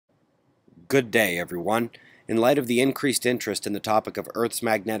Good day, everyone. In light of the increased interest in the topic of Earth's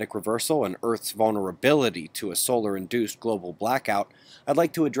magnetic reversal and Earth's vulnerability to a solar-induced global blackout, I'd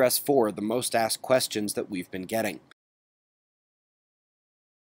like to address four of the most asked questions that we've been getting.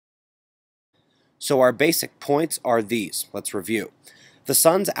 So our basic points are these. Let's review. The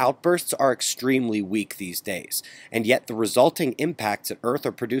sun's outbursts are extremely weak these days, and yet the resulting impacts at Earth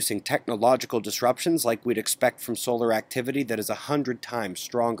are producing technological disruptions like we'd expect from solar activity that is 100 times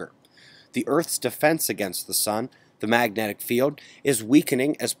stronger. The Earth's defense against the sun, the magnetic field, is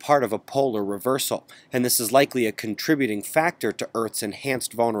weakening as part of a polar reversal, and this is likely a contributing factor to Earth's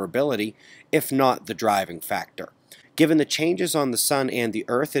enhanced vulnerability, if not the driving factor. Given the changes on the sun and the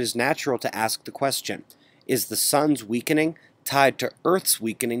Earth, it is natural to ask the question, is the sun's weakening tied to Earth's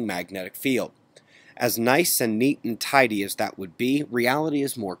weakening magnetic field? As nice and neat and tidy as that would be, reality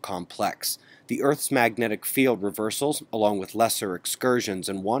is more complex. The Earth's magnetic field reversals, along with lesser excursions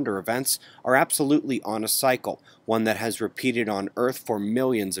and wander events, are absolutely on a cycle, one that has repeated on Earth for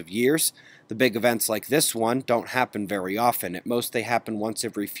millions of years. The big events like this one don't happen very often. At most they happen once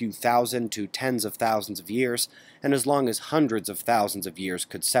every few thousand to tens of thousands of years, and as long as hundreds of thousands of years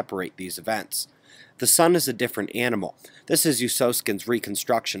could separate these events. The sun is a different animal. This is Usoskin's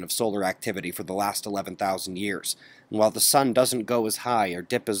reconstruction of solar activity for the last 11,000 years. And while the sun doesn't go as high or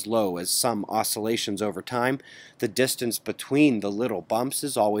dip as low as some oscillations over time, the distance between the little bumps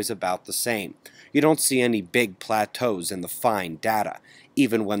is always about the same. You don't see any big plateaus in the fine data.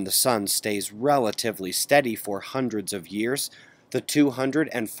 Even when the sun stays relatively steady for hundreds of years, the 200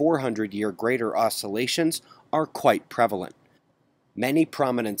 and 400-year greater oscillations are quite prevalent. Many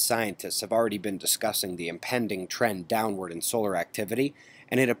prominent scientists have already been discussing the impending trend downward in solar activity,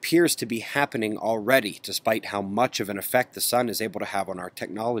 and it appears to be happening already despite how much of an effect the sun is able to have on our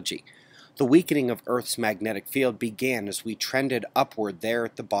technology. The weakening of Earth's magnetic field began as we trended upward there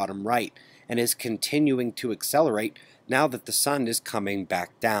at the bottom right, and is continuing to accelerate now that the sun is coming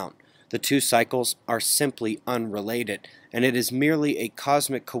back down. The two cycles are simply unrelated, and it is merely a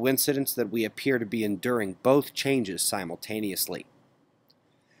cosmic coincidence that we appear to be enduring both changes simultaneously.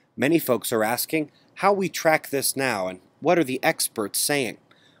 Many folks are asking how we track this now and what are the experts saying?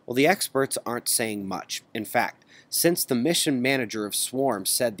 Well, the experts aren't saying much. In fact, since the mission manager of SWARM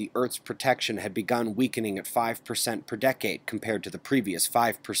said the Earth's protection had begun weakening at 5% per decade compared to the previous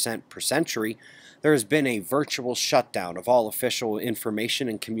 5% per century, there has been a virtual shutdown of all official information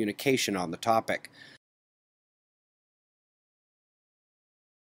and communication on the topic.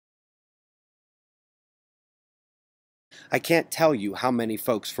 I can't tell you how many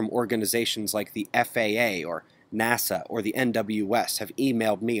folks from organizations like the FAA or NASA or the NWS have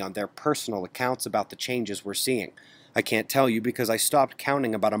emailed me on their personal accounts about the changes we're seeing. I can't tell you because I stopped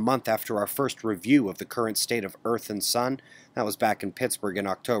counting about a month after our first review of the current state of Earth and Sun. That was back in Pittsburgh in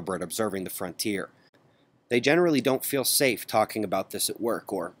October at Observing the Frontier. They generally don't feel safe talking about this at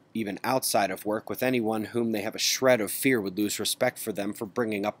work or even outside of work with anyone whom they have a shred of fear would lose respect for them for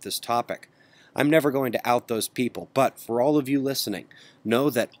bringing up this topic. I'm never going to out those people, but for all of you listening, know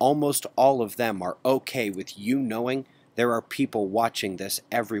that almost all of them are okay with you knowing there are people watching this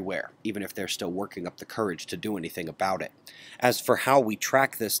everywhere, even if they're still working up the courage to do anything about it. As for how we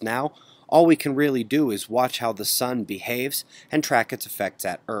track this now, all we can really do is watch how the sun behaves and track its effects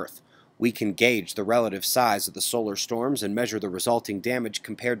at Earth. We can gauge the relative size of the solar storms and measure the resulting damage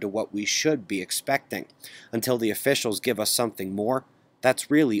compared to what we should be expecting. Until the officials give us something more,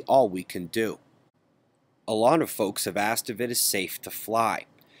 that's really all we can do. A lot of folks have asked if it is safe to fly.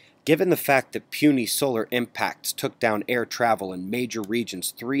 Given the fact that puny solar impacts took down air travel in major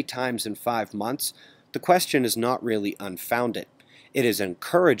regions 3 times in 5 months, the question is not really unfounded. It is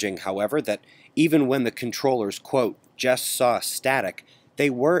encouraging, however, that even when the controllers, quote, just saw static,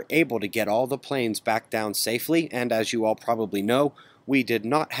 they were able to get all the planes back down safely, and as you all probably know, we did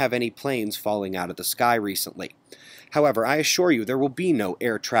not have any planes falling out of the sky recently. However, I assure you there will be no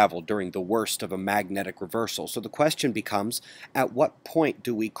air travel during the worst of a magnetic reversal, so the question becomes, at what point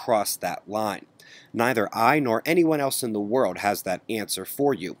do we cross that line? Neither I nor anyone else in the world has that answer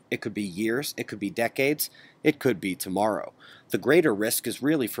for you. It could be years, it could be decades, it could be tomorrow. The greater risk is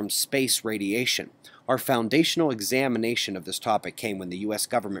really from space radiation. Our foundational examination of this topic came when the U.S.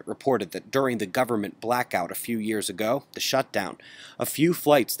 government reported that during the government blackout a few years ago, the shutdown, a few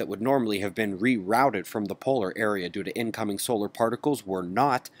flights that would normally have been rerouted from the polar area due to incoming solar particles were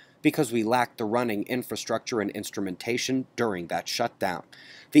not, because we lacked the running infrastructure and instrumentation during that shutdown.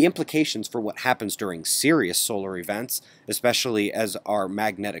 The implications for what happens during serious solar events, especially as our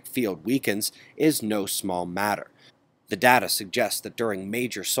magnetic field weakens, is no small matter. The data suggests that during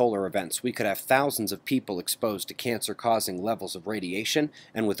major solar events we could have thousands of people exposed to cancer-causing levels of radiation,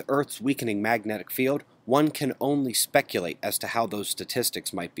 and with Earth's weakening magnetic field, one can only speculate as to how those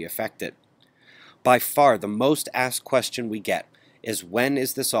statistics might be affected. By far, the most asked question we get is, when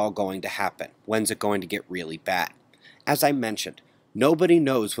is this all going to happen? When's it going to get really bad? As I mentioned, nobody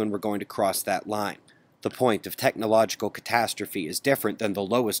knows when we're going to cross that line. The point of technological catastrophe is different than the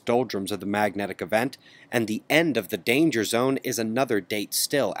lowest doldrums of the magnetic event, and the end of the danger zone is another date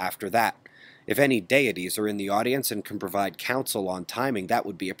still after that. If any deities are in the audience and can provide counsel on timing, that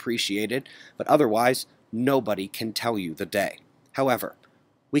would be appreciated, but otherwise, nobody can tell you the day. However,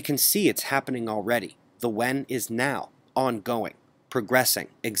 we can see it's happening already. The when is now, ongoing, progressing,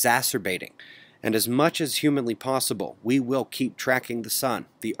 exacerbating, and as much as humanly possible, we will keep tracking the sun,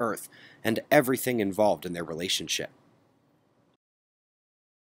 the earth, and everything involved in their relationship.